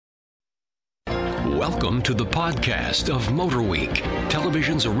Welcome to the podcast of Motor Week,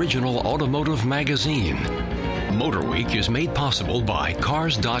 television's original automotive magazine. Motor Week is made possible by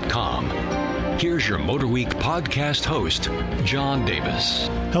Cars.com. Here's your Motor Week podcast host, John Davis.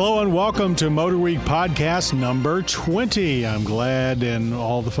 Hello and welcome to Motor Week podcast number 20. I'm glad, and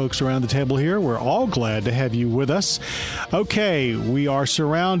all the folks around the table here, we're all glad to have you with us. Okay, we are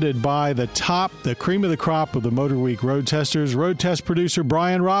surrounded by the cream of the crop of the Motor Week road testers. Road test producer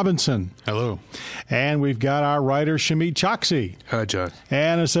Brian Robinson. Hello. And we've got our writer Shamit Choksi. Hi, John.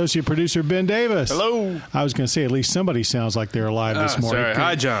 And associate producer Ben Davis. Hello. I was going to say at least somebody sounds like they're alive this morning. Sorry.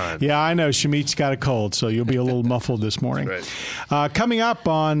 Hi, John. Yeah, I know. Shamit's got a cold, so you'll be a little muffled this morning. Right. Coming up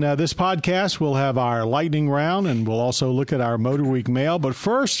on this podcast, we'll have our lightning round, and we'll also look at our Motor Week mail. But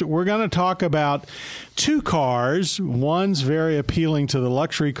first, we're going to talk about two cars. One's very appealing to the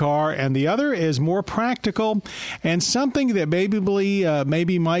luxury car, and the other is more practical and something that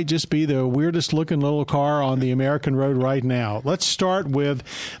maybe might just be the weirdest looking little car on the American road right now. Let's start with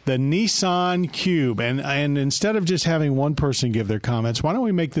the Nissan Cube. And instead of just having one person give their comments, why don't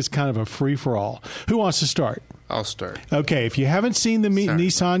we make this kind of a free-for-all? Who wants to start? I'll start. Okay, if you haven't seen the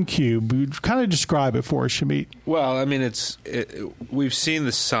Nissan Cube, kind of describe it for us, Shamit. Well, I mean, we've seen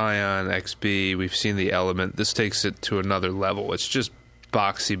the Scion XB, we've seen the Element. This takes it to another level. It's just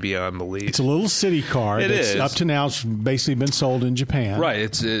boxy beyond belief. It's a little city car that's up to now it's basically been sold in Japan.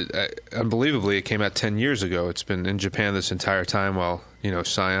 Right. Unbelievably, it came out 10 years ago. It's been in Japan this entire time while,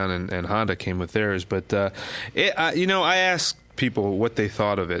 Scion and Honda came with theirs. But, I asked people what they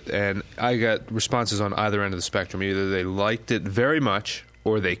thought of it, and I got responses on either end of the spectrum. Either they liked it very much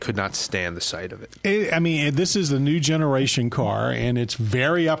or they could not stand the sight of it. This is the new generation car, and it's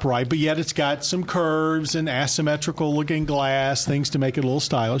very upright, but yet it's got some curves and asymmetrical-looking glass, things to make it a little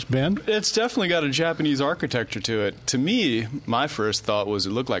stylish. Ben? It's definitely got a Japanese architecture to it. To me, my first thought was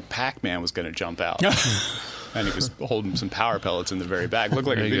it looked like Pac-Man was going to jump out. And he was holding some power pellets in the very back. Looked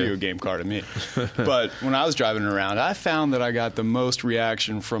like a video game car to me. But when I was driving around, I found that I got the most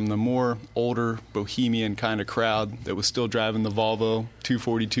reaction from the more older, bohemian kind of crowd that was still driving the Volvo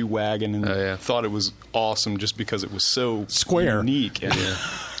 242 wagon and thought it was awesome just because it was so square, unique,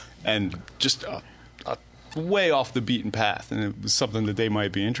 and just way off the beaten path. And it was something that they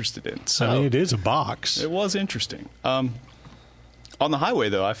might be interested in. So it is a box. It was interesting. On the highway,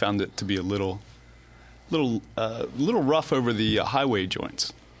 though, I found it to be a little rough over the highway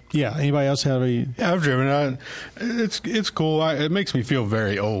joints. Yeah. Anybody else have a? Yeah, I've driven it. It's cool. It makes me feel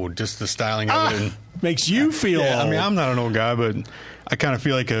very old. Just the styling of it. Makes you feel old. I mean, I'm not an old guy, but I kind of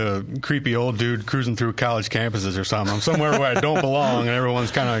feel like a creepy old dude cruising through college campuses or something. I'm somewhere where I don't belong, and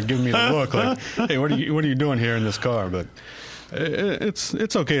everyone's kind of giving me the look like, "Hey, what are you doing here in this car?" But it's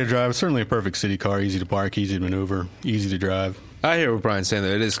okay to drive. It's certainly a perfect city car. Easy to park, easy to maneuver, easy to drive. I hear what Brian's saying,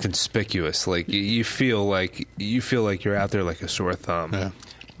 that it is conspicuous. Like you feel like you're out there like a sore thumb. Yeah.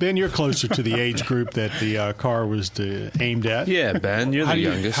 Ben, you're closer to the age group that the car was aimed at. Yeah, Ben, you're the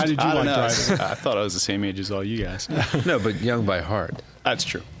youngest. How did you like driving? I thought I was the same age as all you guys. No, but young by heart. That's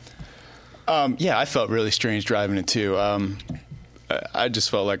true. I felt really strange driving it too. I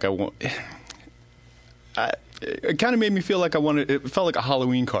just felt like it kind of made me feel like it felt like a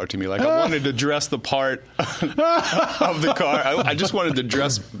Halloween car to me. Like I wanted to dress the part of the car. I just wanted to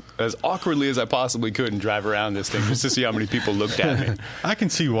dress as awkwardly as I possibly could and drive around this thing just to see how many people looked at me. I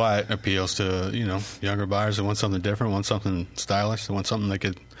can see why it appeals to, younger buyers that want something different, want something stylish, they want something they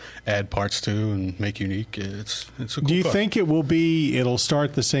could add parts to and make unique. It's a cool Do you car. think it'll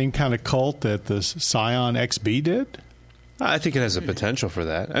start the same kind of cult that the Scion XB did? I think it has a potential for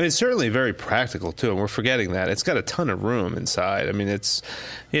that. I mean, it's certainly very practical too, and we're forgetting that. It's got a ton of room inside. I mean, it's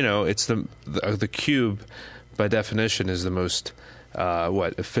the Cube by definition is the most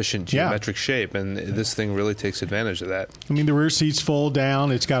efficient geometric shape, and this thing really takes advantage of that. I mean, the rear seats fold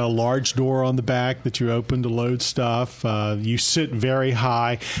down. It's got a large door on the back that you open to load stuff. You sit very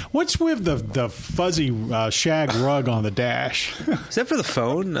high. What's with the fuzzy shag rug on the dash? Is that for the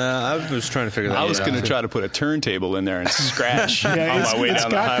phone? I was trying to figure that out. I was going to try to put a turntable in there and scratch on my way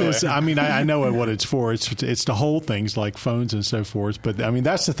down the highway. This, I know what it's for. It's to hold things like phones and so forth. But, I mean,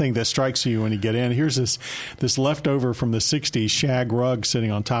 that's the thing that strikes you when you get in. Here's this leftover from the 60s shag rug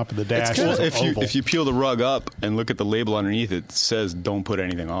sitting on top of the dash. If you peel the rug up and look at the label underneath, it says don't put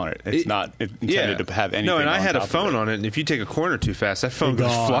anything on it. It's not intended to have anything. No, and I had a phone on on it, and if you take a corner too fast, that phone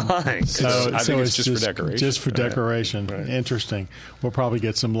goes flying. So I think it's just for decoration. Just for decoration. Right. Interesting. We'll probably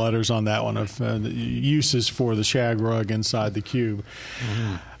get some letters on that one of uses for the shag rug inside the Cube.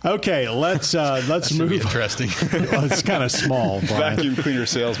 Mm-hmm. Okay, let's move. Interesting. Well, it's kind of small, Brian. Vacuum cleaner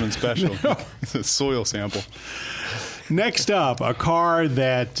salesman special. It's a soil sample. Next up, a car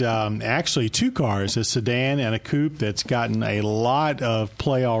that actually two cars, a sedan and a coupe that's gotten a lot of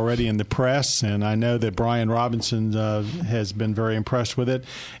play already in the press, and I know that Brian Robinson has been very impressed with it,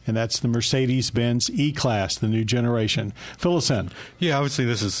 and that's the Mercedes-Benz E-Class, the new generation. Fill us in. Yeah, obviously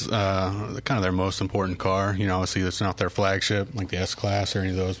this is kind of their most important car. You know, obviously it's not their flagship like the S-Class or any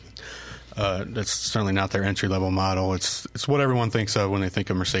of those. That's certainly not their entry-level model. It's what everyone thinks of when they think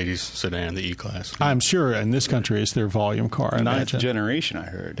of Mercedes sedan, the E-Class. I'm sure in this country it's their volume car. Ninth generation, I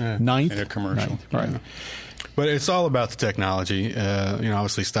heard. Ninth? In a commercial. Ninth, right. Yeah. But it's all about the technology. You know,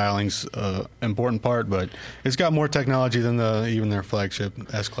 obviously styling's an important part, but it's got more technology than even their flagship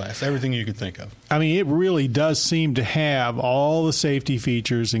S-Class. Everything you could think of. I mean, it really does seem to have all the safety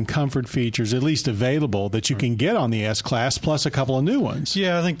features and comfort features, at least available, that you can get on the S-Class, plus a couple of new ones.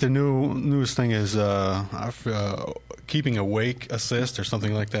 Yeah, I think the newest thing is keeping awake assist or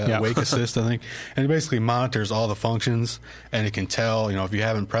something like that. Yeah. Wake assist, I think. And it basically monitors all the functions, and it can tell, you know, if you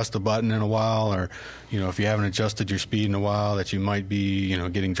haven't pressed a button in a while, or, you know, if you haven't adjusted your speed in a while, that you might be, you know,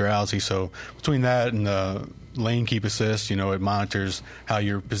 getting drowsy. So between that and the lane keep assist, you know, it monitors how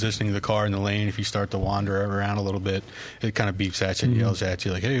you're positioning the car in the lane. If you start to wander around a little bit, it kind of beeps at you and yells at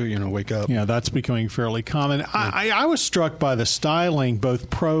you like, hey, you know, wake up. Yeah, that's becoming fairly common. I was struck by the styling, both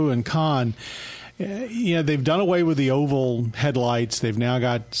pro and con. You know, they've done away with the oval headlights. They've now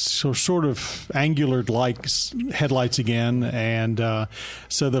got sort of angular-like headlights again. And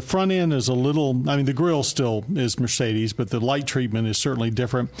so the front end is a little, I mean, the grille still is Mercedes, but the light treatment is certainly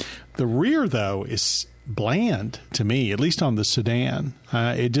different. The rear, though, is bland to me, at least on the sedan.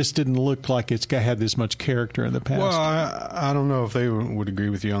 It just didn't look like it's had this much character in the past. Well, I don't know if they would agree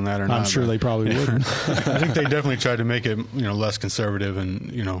with you on that or not. I'm sure they probably wouldn't. I think they definitely tried to make it, you know, less conservative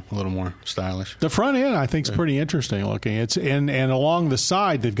and, you know, a little more stylish. The front end, I think, is pretty interesting looking. It's and along the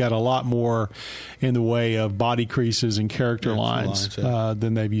side, they've got a lot more in the way of body creases and character lines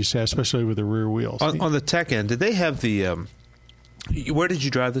than they've used to have, especially with the rear wheels. On the tech end, did they have the where did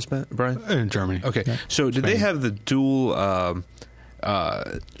you drive this, Brian? In Germany. Okay. Yeah. So did they have the dual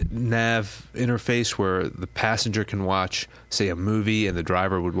nav interface where the passenger can watch, say, a movie and the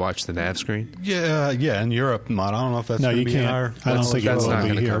driver would watch the nav screen? Yeah, in Europe, I don't know if that's no, going you to be can't. in our... I don't think that's not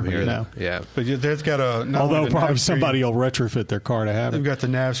going to come here. No. Yeah. But they've got a... Although probably somebody will retrofit their car to have it. They've got the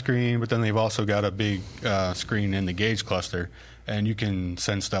nav screen, but then they've also got a big screen in the gauge cluster. And you can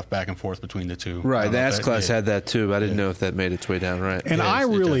send stuff back and forth between the two. Right, the S-Class had that too, but I didn't know if that made its way down right. And I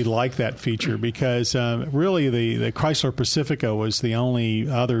really like that feature because really the Chrysler Pacifica was the only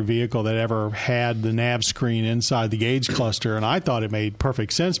other vehicle that ever had the nav screen inside the gauge cluster, and I thought it made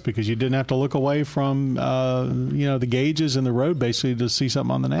perfect sense because you didn't have to look away from the gauges in the road basically to see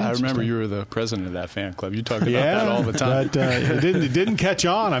something on the nav. I remember system. You were the president of that fan club. You talked about that all the time. But it didn't catch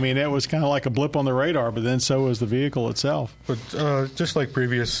on. I mean, it was kind of like a blip on the radar, but then so was the vehicle itself. But just like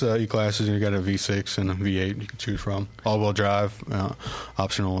previous E-Classes, you got a V6 and a V8 you can choose from. All-wheel drive,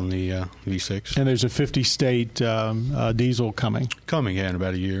 optional in the V6. And there's a 50-state diesel coming. Yeah, in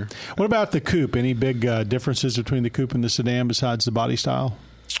about a year. What about the coupe? Any big differences between the coupe and the sedan besides the body style?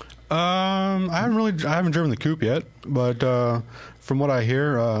 I haven't driven the coupe yet, but from what I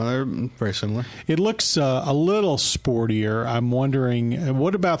hear, they're very similar. It looks a little sportier. I'm wondering,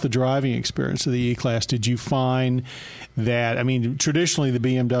 what about the driving experience of the E-Class? Did you find that, I mean, traditionally the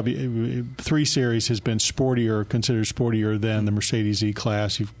BMW 3 Series has been considered sportier than the Mercedes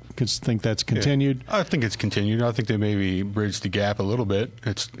E-Class. You think that's continued? Yeah, I think it's continued. I think they maybe bridged the gap a little bit.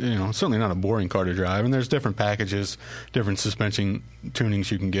 It's certainly not a boring car to drive, and there's different packages, different suspension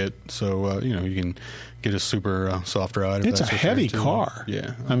tunings you can get. So you can get a super soft ride. It's a heavy car.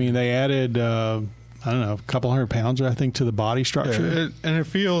 Yeah, I mean they added a couple hundred pounds, I think, to the body structure. Yeah, and it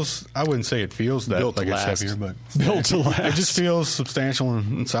feels, I wouldn't say it feels that built like to it's last. heavier, but Built to last. It just feels substantial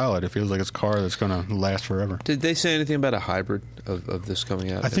and solid. It feels like it's a car that's going to last forever. Did they say anything about a hybrid of this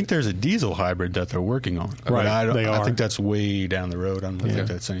coming out? I think there's a diesel hybrid that they're working on. Right, I think that's way down the road. I don't think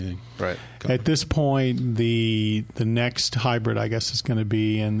that's anything. Right. At this point, the next hybrid, I guess, is going to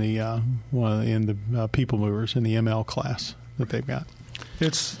be in the people movers in the ML class that they've got.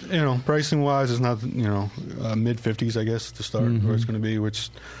 It's, pricing wise, it's not, mid 50s, I guess, to start where it's going to be, which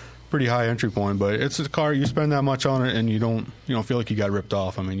is pretty high entry point. But it's a car, you spend that much on it, and you don't feel like you got ripped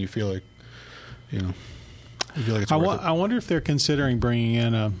off. I mean, you feel like, you feel like it's worth it. I wonder if they're considering bringing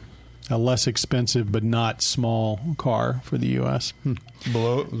in a less expensive but not small car for the U.S.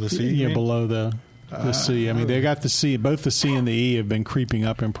 Below the C? Yeah, below the C. I mean, they got the C. Both the C and the E have been creeping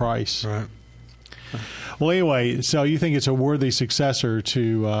up in price. Right. Well, anyway, so you think it's a worthy successor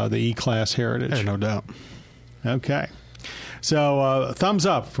to the E-Class heritage? Yeah, no doubt. Okay. So thumbs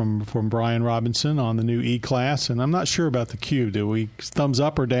up from Brian Robinson on the new E-Class, and I'm not sure about the Q. Do we thumbs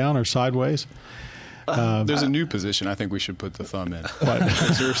up or down or sideways? There's a new position. I think we should put the thumb in. What? I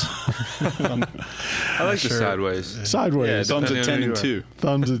like the sideways. Sideways. Yeah, Thumbs at 10 and 2.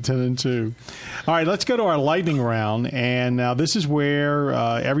 Thumbs at 10 and 2. All right, let's go to our lightning round. And now this is where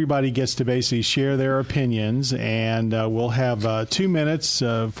everybody gets to basically share their opinions. And we'll have 2 minutes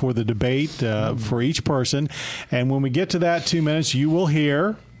for the debate for each person. And when we get to that 2 minutes, you will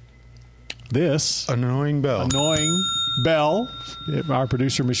hear this Annoying bell. Our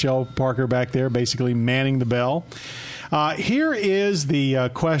producer, Michelle Parker, back there basically manning the bell. Here is the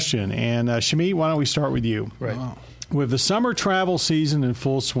question. And Shamit, why don't we start with you? Right. Wow. With the summer travel season in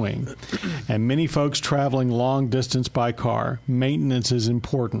full swing and many folks traveling long distance by car, maintenance is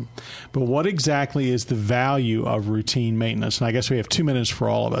important. But what exactly is the value of routine maintenance? And I guess we have 2 minutes for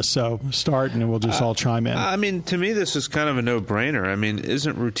all of us. So start and then we'll just all chime in. I mean, to me, this is kind of a no-brainer. I mean,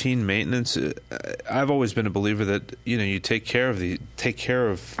 isn't routine maintenance? I've always been a believer that you take care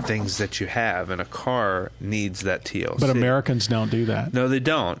of things that you have, and a car needs that TLC. But Americans don't do that. No, they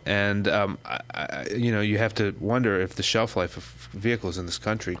don't. And you have to wonder if the shelf life of vehicles in this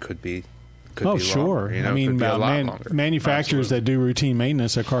country could be sure. Longer, I mean, could be a lot longer. Manufacturers that do routine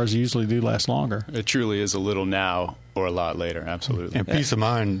maintenance, their cars usually do last longer. It truly is a little now or a lot later, absolutely. And peace of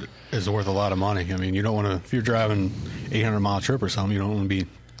mind is worth a lot of money. I mean, you don't want to, if you're driving 800-mile trip or something, you don't want to be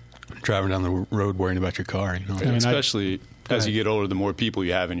driving down the road worrying about your car. Especially as you get older, the more people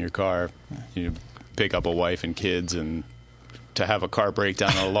you have in your car, you pick up a wife and kids, and to have a car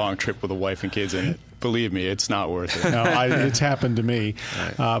breakdown on a long trip with a wife and kids in it, believe me, it's not worth it. No, it's happened to me,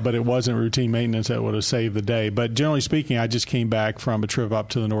 but it wasn't routine maintenance that would have saved the day. But generally speaking, I just came back from a trip up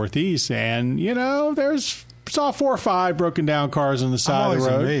to the Northeast, and, saw 4 or 5 broken down cars on the side of the road.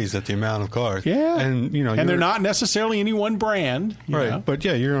 I'm always amazed at the amount of cars. Yeah. And, and they're not necessarily any one brand. Right. know. But,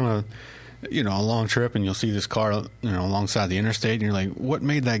 yeah, you're on a long trip, and you'll see this car, alongside the interstate, and you're like, what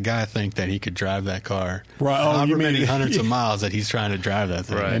made that guy think that he could drive that car? Right. However many hundreds of miles that he's trying to drive that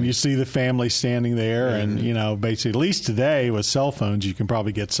thing. Right. And you see the family standing there, and, basically, at least today with cell phones, you can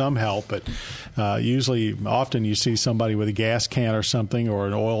probably get some help, but often you see somebody with a gas can or something, or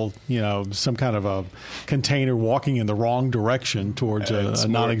an oil, some kind of a container walking in the wrong direction towards a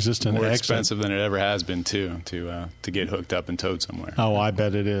non-existent more exit. Expensive than it ever has been, too, to get hooked up and towed somewhere. Oh, I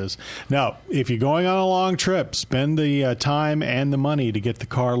bet it is. Now, if you're going on a long trip, spend the time and the money to get the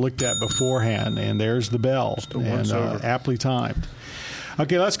car looked at beforehand. And there's the bell, and aptly timed.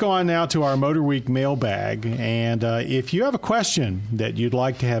 Okay, let's go on now to our Motor Week mailbag. And if you have a question that you'd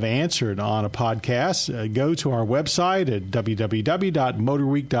like to have answered on a podcast, go to our website at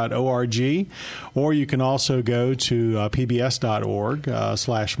www.motorweek.org, or you can also go to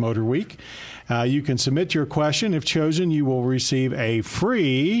pbs.org/motorweek. You can submit your question. If chosen, you will receive a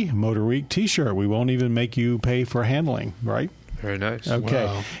free Motor Week T-shirt. We won't even make you pay for handling, right? Very nice.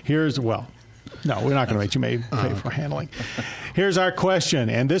 Okay. Wow. No, we're not going to make you pay for handling. Here's our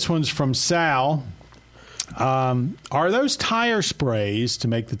question, and this one's from Sal. Are those tire sprays to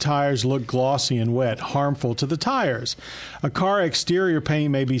make the tires look glossy and wet harmful to the tires? A car exterior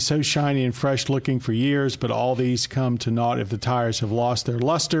paint may be so shiny and fresh looking for years, but all these come to naught if the tires have lost their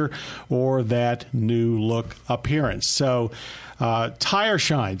luster or that new look appearance. So tire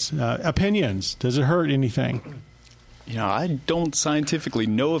shines, opinions, does it hurt anything? I don't scientifically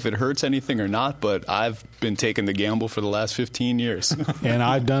know if it hurts anything or not, but I've been taking the gamble for the last 15 years. And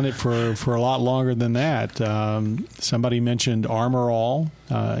I've done it for a lot longer than that. Somebody mentioned Armor All.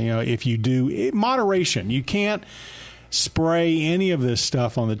 If you do moderation, you can't spray any of this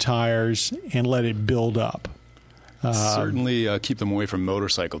stuff on the tires and let it build up. Certainly keep them away from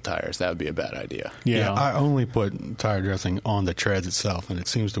motorcycle tires. That would be a bad idea. Yeah. I only put tire dressing on the treads itself, and it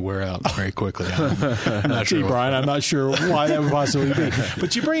seems to wear out very quickly. I'm not sure. Brian, I'm not sure why that would possibly be.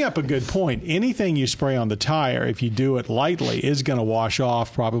 But you bring up a good point. Anything you spray on the tire, if you do it lightly, is going to wash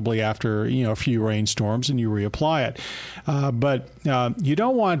off probably after a few rainstorms, and you reapply it. But you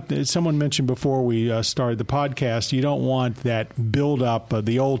don't want, someone mentioned before we started the podcast, you don't want that buildup.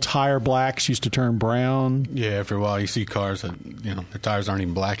 The old tire blacks used to turn brown. Yeah, after a while you see cars that their tires aren't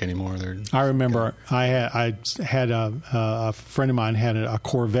even black anymore. I remember I had a friend of mine had a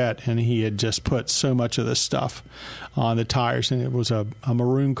Corvette, and he had just put so much of this stuff on the tires, and it was a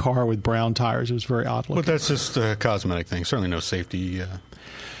maroon car with brown tires. It was very odd looking. But that's just a cosmetic thing. Certainly no safety.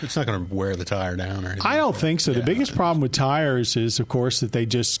 It's not going to wear the tire down or anything. I don't think so. The biggest problem with tires is, of course, that they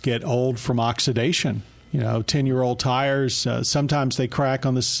just get old from oxidation. 10-year-old tires. Sometimes they crack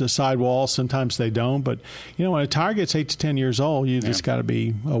on the sidewall, sometimes they don't. But, when a tire gets 8 to 10 years old, you just got to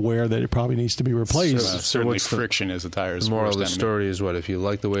be aware that it probably needs to be replaced. Certainly friction is a tire's The moral worst of the enemy. story is what? If you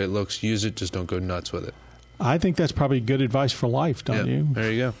like the way it looks, use it. Just don't go nuts with it. I think that's probably good advice for life, don't you?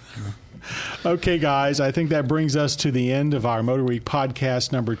 There you go. Okay, guys, I think that brings us to the end of our Motor Week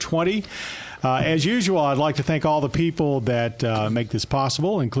podcast number 20. As usual, I'd like to thank all the people that make this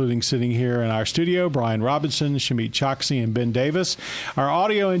possible, including sitting here in our studio, Brian Robinson, Shamit Choksi, and Ben Davis, our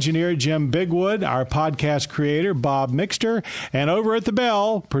audio engineer, Jim Bigwood, our podcast creator, Bob Mixter, and over at the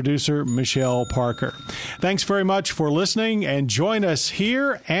Bell, producer Michelle Parker. Thanks very much for listening, and join us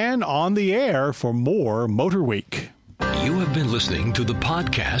here and on the air for more Motor Week. You have been listening to the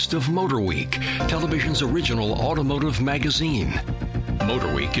podcast of Motor Week, television's original automotive magazine.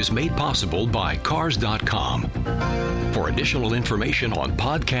 Motor Week is made possible by Cars.com. For additional information on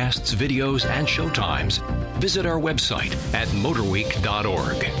podcasts, videos, and showtimes, visit our website at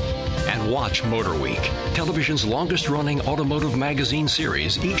motorweek.org. And watch Motor Week, television's longest-running automotive magazine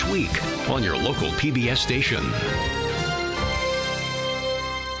series each week on your local PBS station.